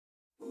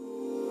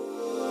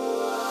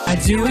I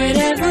do it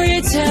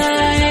every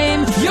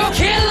time. You're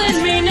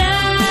killing me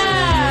now,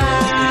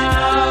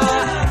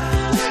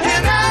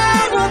 and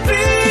I won't be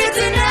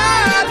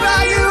denied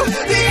by you,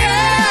 the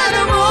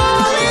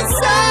animal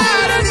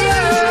inside of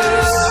you.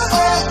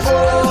 Oh,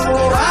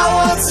 oh, I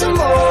want some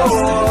more.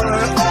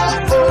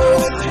 Oh,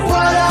 oh,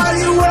 what are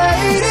you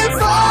waiting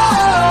for?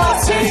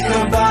 Take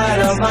a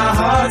bite of my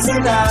heart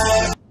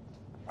tonight.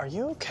 Are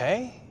you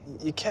okay?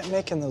 You kept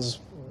making those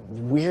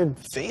weird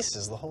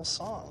faces the whole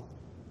song.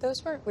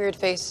 Those weren't weird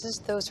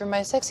faces. Those were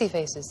my sexy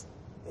faces.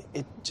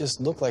 It just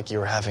looked like you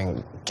were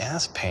having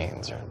gas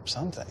pains or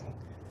something.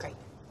 Great.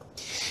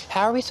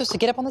 How are we supposed to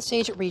get up on the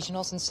stage at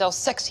regionals and sell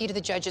sexy to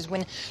the judges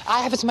when I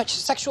have as much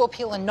sexual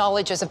appeal and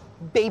knowledge as a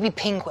baby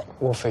penguin?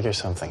 We'll figure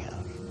something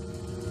out.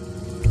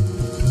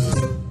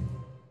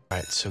 All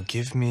right, so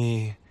give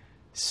me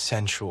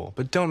sensual,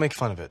 but don't make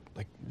fun of it.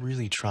 Like,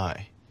 really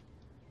try.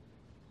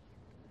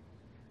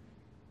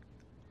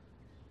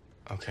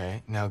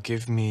 Okay, now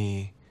give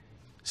me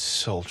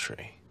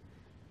sultry.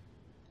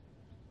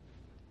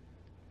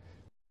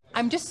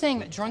 I'm just saying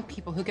that drunk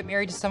people who get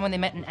married to someone they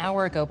met an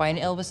hour ago by an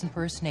Elvis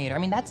impersonator, I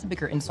mean, that's a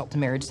bigger insult to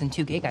marriage than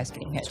two gay guys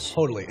getting hitched.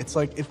 Totally. It's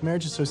like, if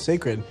marriage is so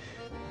sacred,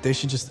 they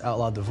should just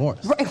outlaw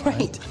divorce.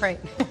 Right.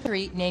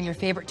 3, name your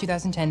favorite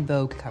 2010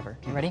 Vogue cover.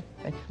 You ready?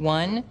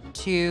 1,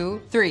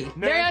 2, 3.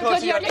 Marianne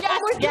Cotillard.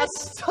 Yes.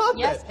 Stop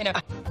Yes, I know.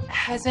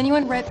 Has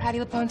anyone read Patti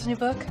LuPone's new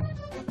book?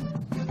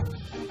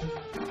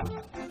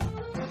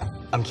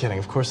 I'm kidding,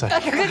 of course I...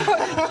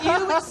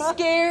 You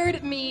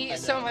scared me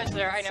so much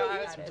there. I know how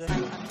it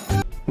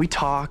is. We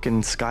talk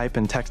and Skype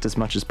and text as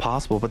much as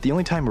possible, but the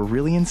only time we're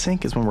really in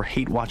sync is when we're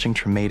hate watching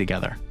Treme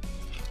together.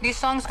 These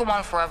songs go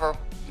on forever.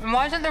 And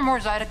why isn't there more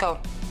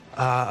Zydeco?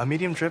 A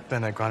medium drip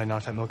and a grande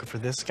non-fat mocha for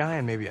this guy,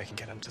 and maybe I can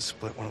get him to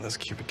split one of those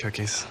Cupid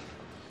cookies.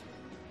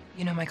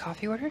 You know my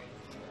coffee order?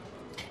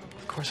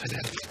 Of course I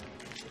did.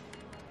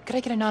 Could I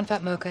get a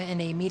non-fat mocha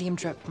and a medium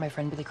drip for my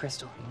friend Billy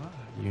Crystal?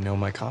 You know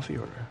my coffee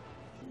order.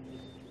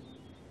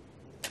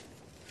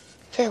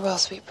 Farewell,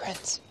 sweet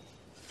prince.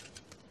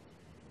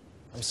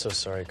 I'm so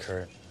sorry,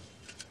 Kurt.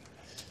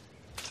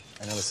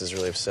 I know this is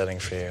really upsetting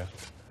for you.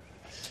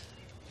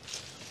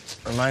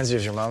 Reminds you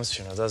of your mom's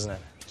funeral, doesn't it?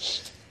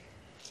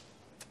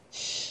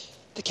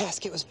 The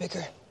casket was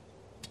bigger.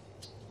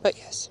 But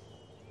yes.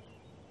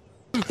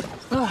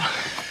 Oh,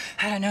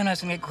 had I known I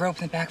was gonna get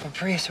groped in the back of a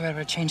Prius, I would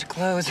have changed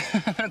clothes.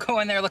 I'm gonna go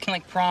in there looking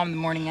like prom the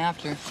morning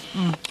after.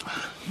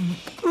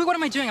 What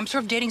am I doing? I'm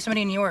sort of dating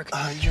somebody in New York.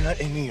 You're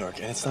not in New York,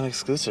 and it's not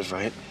exclusive,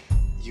 right?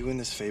 You and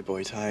this fake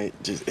boy tie,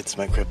 it's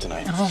my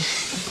kryptonite.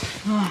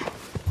 Oh.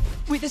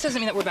 Wait, this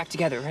doesn't mean that we're back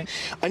together, right?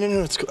 I know,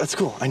 no, it's cool. That's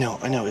cool. I know.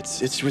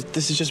 This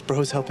is just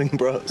bros helping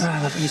bros. Oh, I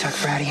love when you talk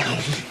fratty.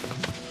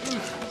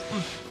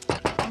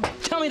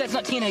 Tell me that's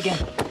not Tina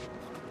again.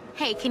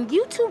 Hey, can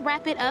you two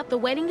wrap it up? The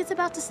wedding is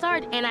about to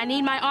start, and I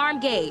need my arm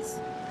gaze.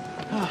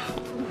 Oh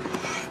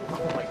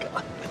my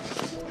God.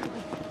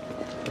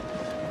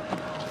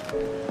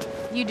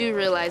 You do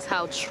realize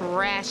how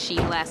trashy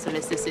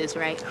blasphemous this is,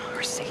 right?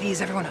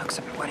 Mercedes, everyone hooks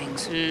up at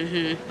weddings.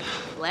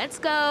 Mm-hmm. Let's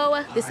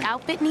go. This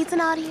outfit needs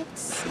an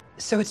audience.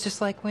 So it's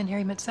just like when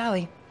Harry met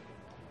Sally,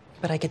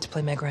 but I get to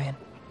play Meg Ryan.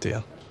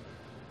 Deal.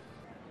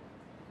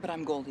 But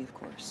I'm Goldie, of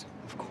course.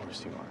 Of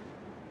course you are.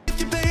 With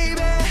you,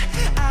 baby,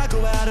 I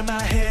go out of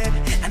my head,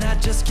 and I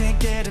just can't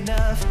get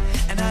enough,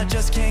 and I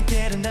just can't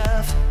get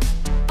enough.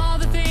 All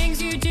the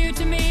things you do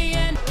to me,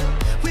 and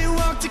we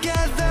walk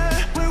together,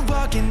 we're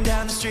walking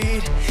down the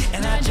street,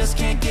 and I just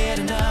can't get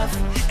enough,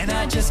 and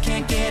I just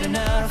can't get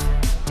enough.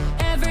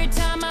 Every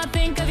time I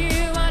think of you,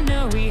 I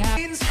know we have.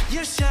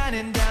 You're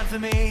shining down for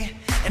me,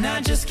 and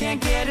I just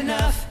can't get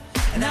enough,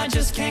 and I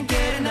just can't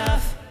get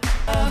enough.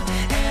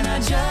 And I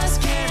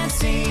just can't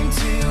seem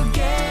to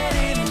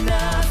get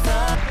enough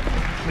of.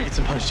 Can we get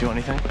some punch? Do you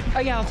want anything? Oh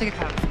yeah, I'll take a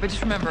cup. But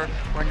just remember,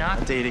 we're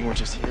not Dating, we're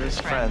just here as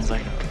friends.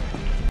 Like.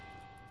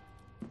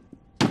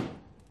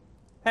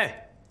 Hey.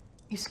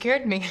 You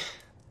scared me.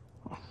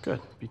 Oh,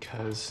 good,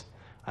 because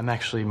I'm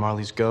actually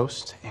Marley's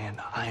ghost, and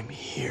I'm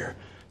here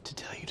to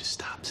tell you to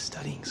stop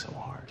studying so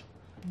hard.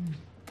 I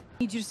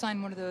need you to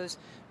sign one of those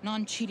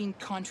non-cheating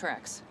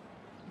contracts.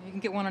 You can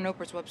get one on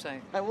Oprah's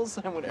website. I will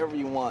sign whatever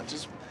you want.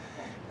 Just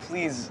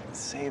please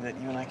say that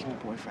you and I can be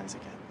boyfriends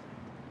again.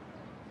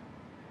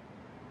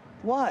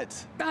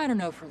 What? I don't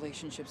know if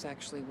relationships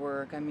actually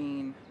work. I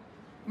mean,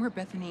 were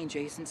Bethany and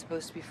Jason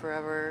supposed to be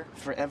forever?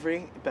 For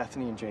every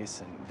Bethany and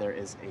Jason, there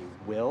is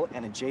a Will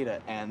and a Jada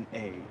and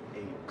a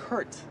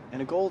Kurt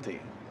and a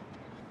Goldie.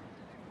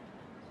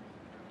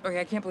 Okay,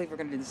 I can't believe we're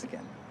gonna do this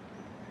again.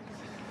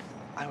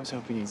 I was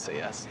hoping you'd say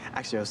yes.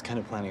 Actually, I was kind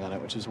of planning on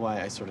it, which is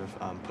why I sort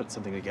of put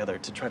something together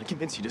to try to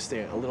convince you to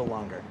stay a little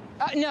longer.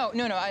 No,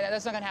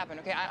 that's not gonna happen,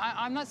 okay?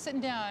 I'm not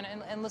sitting down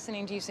and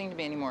listening to you sing to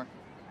me anymore.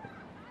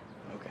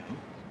 Okay.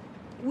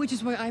 Which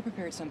is why I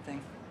prepared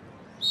something.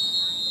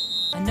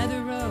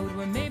 Another road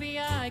where maybe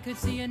I could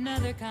see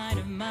another kind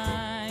of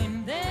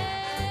mind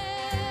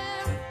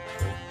there.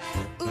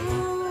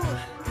 Ooh,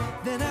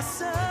 then I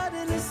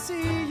suddenly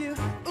see you.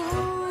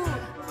 Ooh,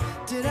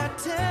 did I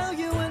tell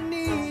you I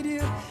need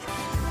you?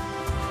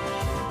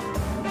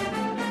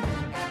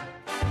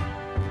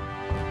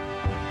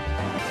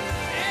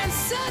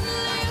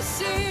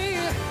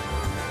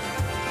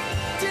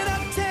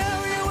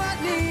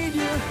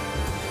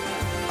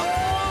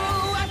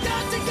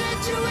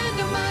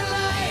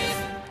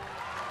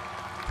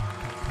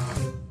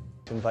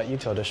 invite you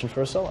to audition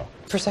for a solo.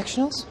 For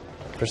sectionals?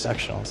 For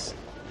sectionals.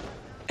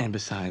 And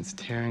besides,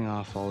 tearing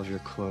off all of your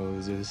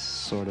clothes is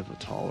sort of a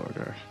tall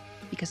order.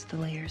 Because of the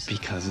layers.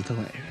 Because of the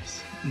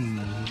layers.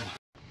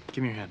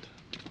 Give me your hand.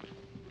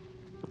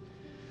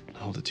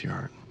 Hold it to your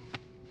heart.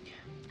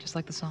 Just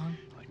like the song?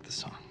 Like the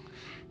song.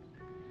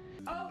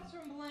 Oh, it's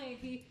from Blaine.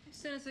 He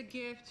sent us a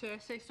gift to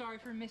say sorry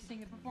for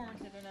missing the performance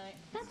the other night.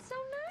 That's so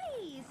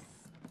nice.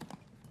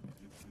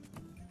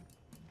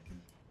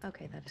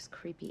 Okay, that is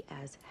creepy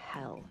as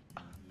hell.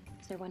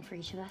 Is there one for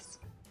each of us?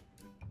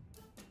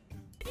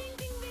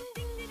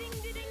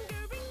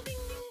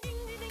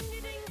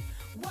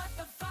 What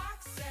the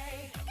fox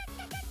say?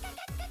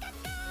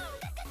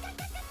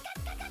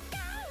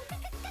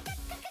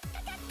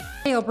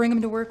 Hey, I'll bring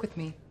him to work with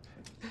me.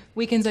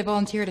 Weekends I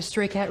volunteer at a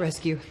stray cat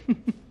rescue.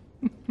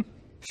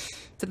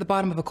 It's at the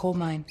bottom of a coal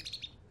mine.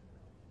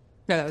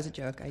 No, that was a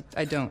joke.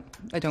 I don't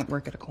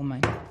work at a coal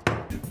mine.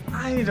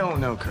 I don't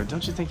know, Kurt.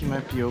 Don't you think you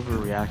might be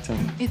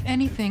overreacting? If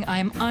anything, I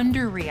am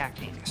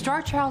underreacting.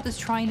 Star Child is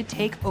trying to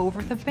take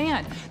over the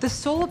band. The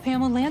soul of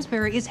Pamela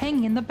Lansbury is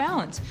hanging in the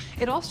balance.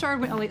 It all started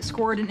when Elliot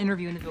scored an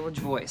interview in the Village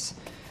Voice.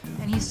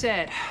 And he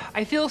said,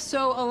 I feel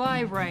so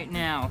alive right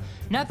now.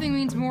 Nothing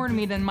means more to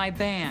me than my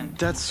band.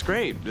 That's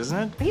great, isn't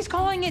it? He's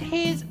calling it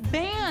his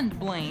band,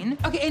 Blaine.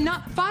 Okay, and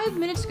not 5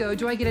 minutes ago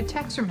do I get a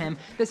text from him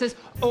that says,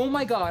 oh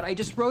my God, I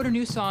just wrote a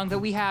new song that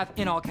we have,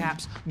 in all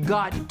caps,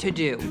 got to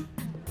do.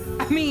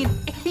 I mean,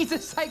 he's a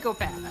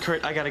psychopath.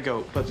 Kurt, I gotta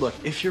go. But look,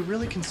 if you're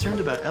really concerned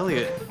about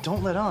Elliot,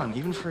 don't let on,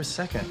 even for a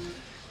second.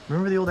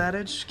 Remember the old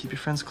adage, keep your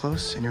friends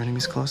close and your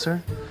enemies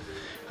closer?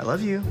 I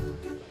love you.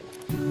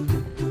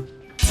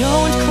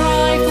 Don't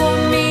cry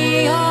for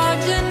me,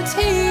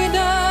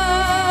 Argentina.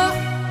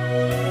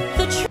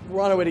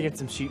 We're on our way to get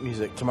some sheet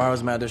music.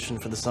 Tomorrow's my audition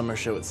for the summer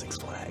show at Six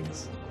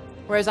Flags.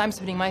 Whereas I'm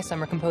spending my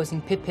summer composing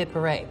Pip Pip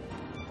Hooray,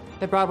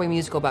 the Broadway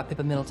musical about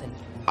Pippa Middleton.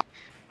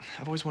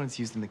 I've always wanted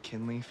to use the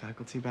McKinley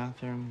faculty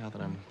bathroom, now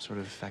that I'm sort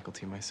of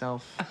faculty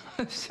myself.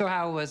 So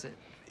how was it?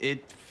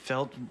 It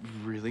felt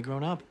really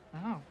grown up.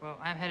 Oh, well,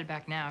 I'm headed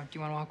back now. Do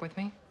you want to walk with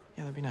me?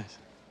 Yeah, that'd be nice.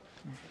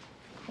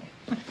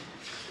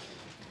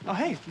 Oh,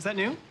 hey, is that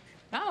new?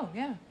 Oh,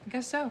 yeah, I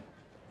guess so.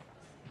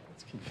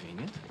 That's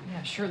convenient.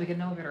 Yeah, sure, they get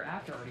an elevator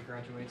after Artie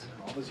graduates.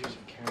 All those years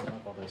of carrying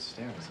up all those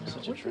stairs. I'm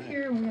such a Were you drag.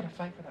 here when we had to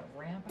fight for that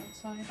ramp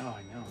outside? Oh,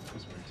 I know. That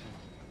was weird, too.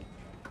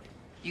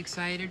 You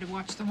excited to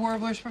watch the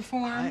Warblers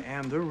perform? I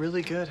am. They're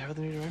really good. How are the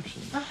new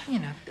directions? You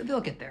know,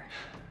 they'll get there.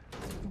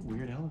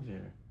 Weird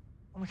elevator.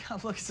 Oh my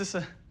God! Look, is this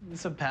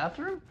a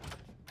bathroom?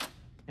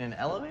 And an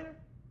elevator?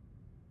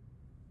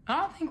 I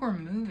don't think we're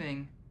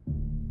moving.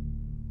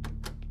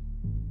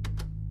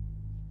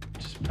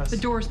 Just press. The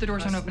doors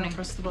aren't no, opening.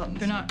 press the button.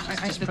 They're not.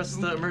 Just press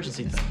the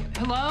emergency thing.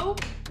 Hello?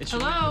 It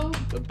should Hello?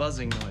 make a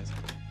buzzing noise.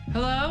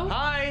 Hello?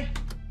 Hi.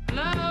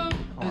 Hello?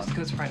 Hold This on.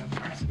 goes right up.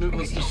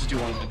 Let's just do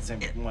one at the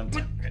same one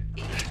time. Okay.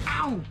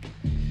 Ow!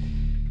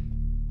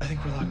 I think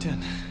we're locked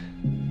in.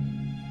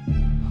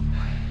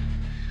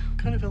 What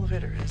kind of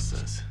elevator is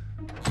this?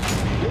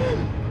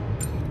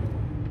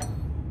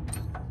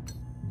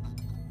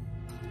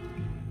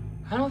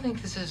 I don't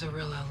think this is a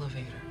real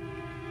elevator.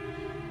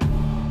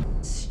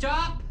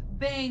 Stop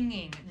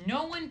banging.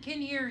 No one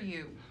can hear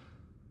you.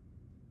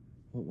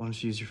 Well, why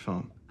don't you use your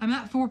phone? I'm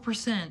at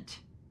 4%.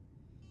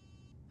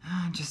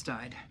 I just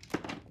died.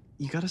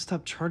 You gotta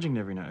stop charging it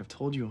every night. I've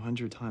told you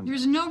 100 times.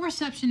 There's no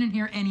reception in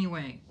here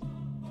anyway.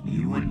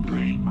 You and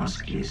Blaine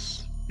must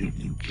kiss. If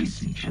you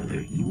kiss each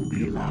other, you will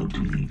be allowed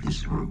to leave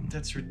this room.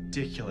 That's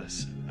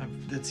ridiculous.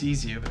 That's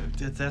easy.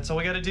 That's all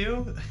we gotta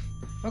do?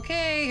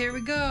 Okay, here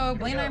we go.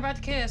 Blaine and I are about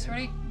to kiss.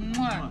 Ready?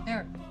 Mwah.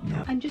 There.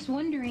 No. I'm just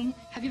wondering,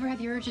 have you ever had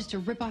the urges to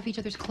rip off each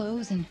other's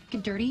clothes and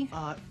get dirty?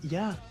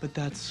 Yeah, but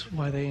that's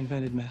why they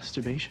invented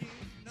masturbation.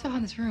 So hot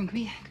in this room. Can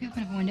we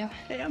open up a window?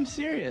 Hey, I'm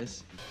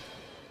serious.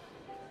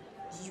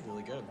 This is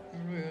really good. It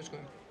really is good.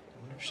 I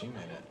wonder if she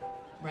made it.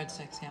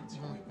 Breadsticks, yeah.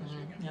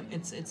 Yep,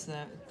 it's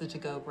the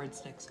to-go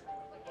breadsticks.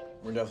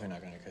 We're definitely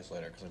not gonna kiss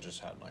later because I just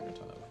had like a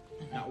ton of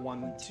it. Now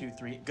 1, 2,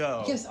 3,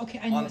 go. Yes, okay,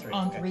 I know On what three.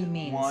 on Okay. three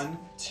means. 1,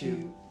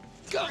 2,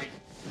 go.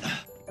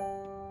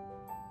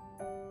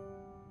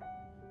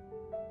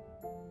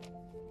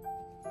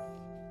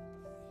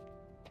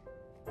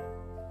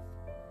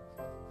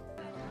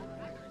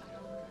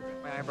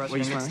 My eyebrows What,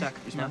 are you gonna get smiling? stuck.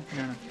 You smiling?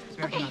 No. It's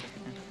very hot.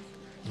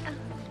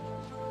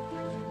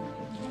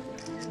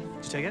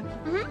 Did you take it?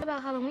 What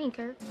about Halloween,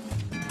 Kurt?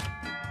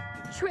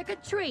 Trick or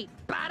treat,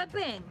 bada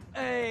bing.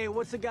 Hey,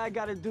 what's a guy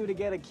gotta do to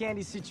get a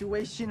candy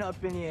situation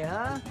up in here,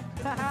 huh?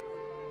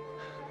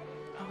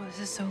 Oh, this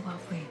is so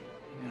lovely.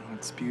 You know,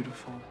 it's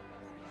beautiful.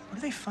 Where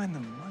do they find the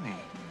money?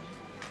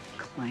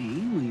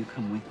 Klaine, will you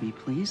come with me,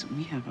 please?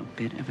 We have a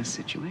bit of a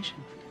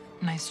situation.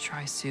 Nice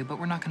try, Sue, but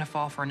we're not gonna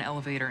fall for an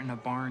elevator in a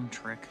barn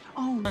trick.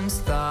 Oh. Once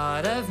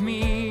thought of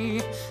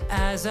me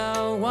as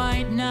a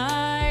white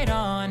knight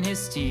on his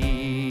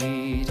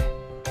steed.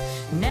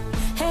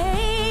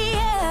 Hey,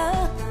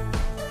 yeah.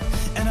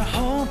 And I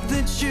hope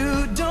that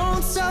you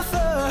don't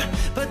suffer,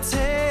 but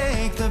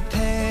take the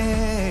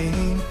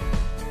pain.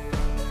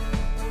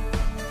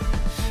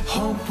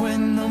 Hope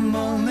when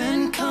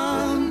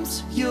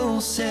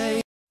say